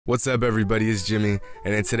What's up everybody, it's Jimmy,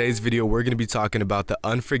 and in today's video we're going to be talking about the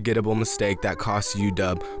unforgettable mistake that cost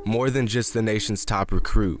UW more than just the nation's top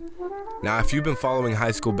recruit. Now, if you've been following high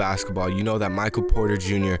school basketball, you know that Michael Porter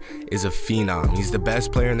Jr. is a phenom. He's the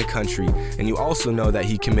best player in the country, and you also know that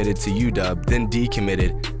he committed to UW, then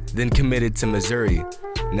decommitted, then committed to Missouri.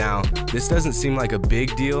 Now, this doesn't seem like a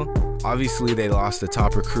big deal. Obviously, they lost the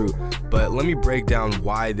top recruit, but let me break down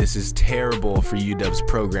why this is terrible for UW's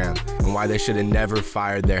program and why they should have never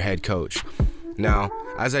fired their head coach. Now,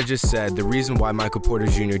 as I just said, the reason why Michael Porter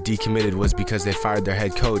Jr. decommitted was because they fired their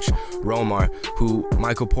head coach, Romar, who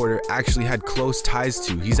Michael Porter actually had close ties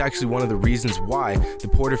to. He's actually one of the reasons why the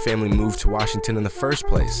Porter family moved to Washington in the first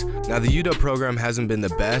place. Now, the UW program hasn't been the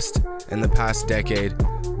best in the past decade,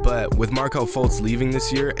 but with Markelle Fultz leaving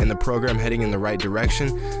this year and the program heading in the right direction,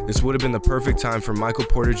 this would have been the perfect time for Michael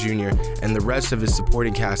Porter Jr. and the rest of his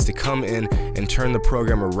supporting cast to come in and turn the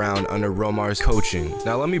program around under Romar's coaching.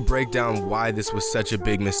 Now let me break down why this was such a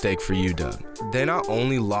big mistake for UW. They not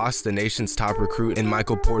only lost the nation's top recruit in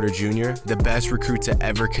Michael Porter Jr., the best recruit to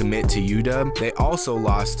ever commit to UW, they also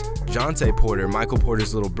lost Jonte Porter, Michael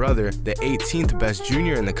Porter's little brother, the 18th best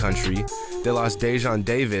junior in the country. They lost Dejon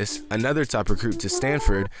Davis, another top recruit to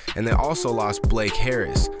Stanford, and they also lost Blake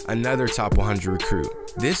Harris, another top 100 recruit.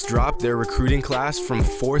 This dropped their recruiting class from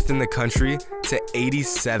 4th in the country to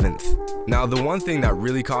 87th. Now, the one thing that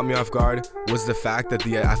really caught me off guard was the fact that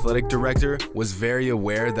the athletic director was very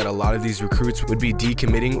aware that a lot of these recruits would be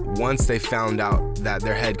decommitting once they found out that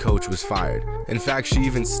their head coach was fired. In fact, she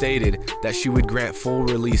even stated that she would grant full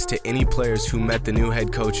release to any players who met the new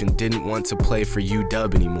head coach and didn't want to play for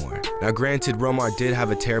UW anymore. Now, granted, Romar did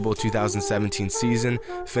have a terrible 2017 season,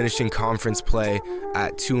 finishing conference play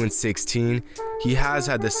at 2-16. He has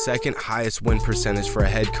had the second highest win percentage for a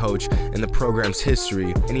head coach in the program's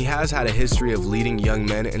history, and he has had a history of leading young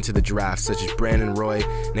men into the draft, such as Brandon Roy,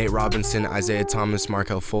 Nate Robinson, Isaiah Thomas,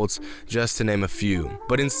 Markelle Fultz, just to name a few.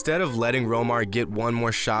 But instead of letting Romar get one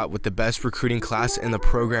more shot with the best recruiting class in the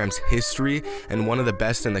program's history and one of the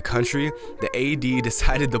best in the country, the AD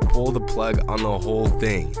decided to pull the plug on the whole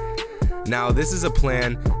thing. Now, this is a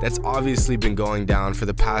plan that's obviously been going down for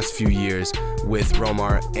the past few years with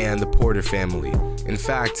Romar and the Porter family. In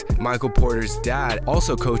fact, Michael Porter's dad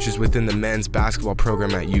also coaches within the men's basketball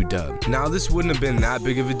program at UW. Now, this wouldn't have been that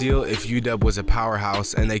big of a deal if UW was a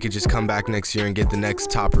powerhouse and they could just come back next year and get the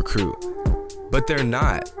next top recruit. But they're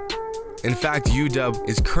not. In fact, UW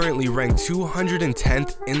is currently ranked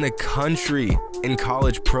 210th in the country in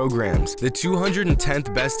college programs. The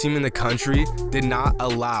 210th best team in the country did not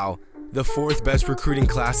allow the 4th best recruiting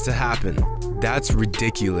class to happen. That's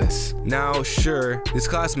ridiculous. Now, sure, this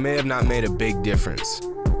class may have not made a big difference,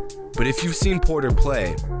 but if you've seen Porter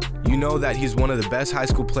play, you know that he's one of the best high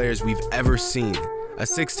school players we've ever seen. A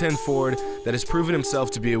 6'10 forward that has proven himself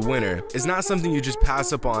to be a winner is not something you just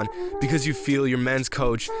pass up on because you feel your men's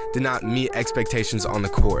coach did not meet expectations on the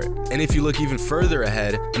court. And if you look even further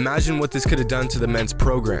ahead, imagine what this could have done to the men's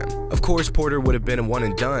program. Of course, Porter would have been a one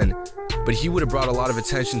and done, but he would have brought a lot of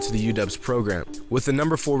attention to the UW's program. With the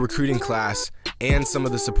number 4 recruiting class and some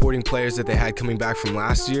of the supporting players that they had coming back from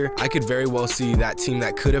last year, I could very well see that team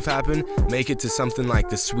that could have happened make it to something like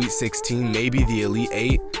the Sweet 16, maybe the Elite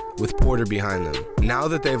 8, with Porter behind them. Now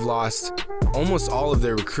that they've lost almost all of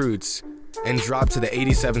their recruits and dropped to the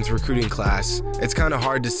 87th recruiting class, it's kind of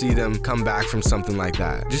hard to see them come back from something like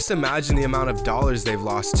that. Just imagine the amount of dollars they've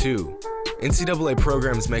lost too. NCAA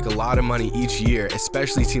programs make a lot of money each year,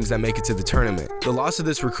 especially teams that make it to the tournament. The loss of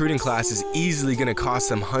this recruiting class is easily going to cost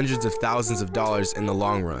them hundreds of thousands of dollars in the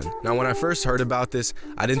long run. Now, when I first heard about this,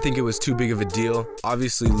 I didn't think it was too big of a deal.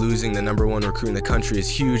 Obviously, losing the number 1 recruit in the country is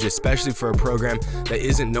huge, especially for a program that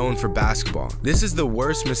isn't known for basketball. This is the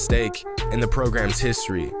worst mistake in the program's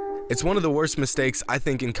history. It's one of the worst mistakes, I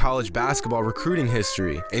think, in college basketball recruiting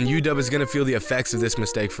history, and UW is going to feel the effects of this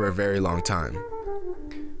mistake for a very long time.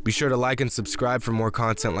 Be sure to like and subscribe for more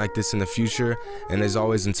content like this in the future, and as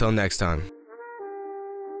always, until next time.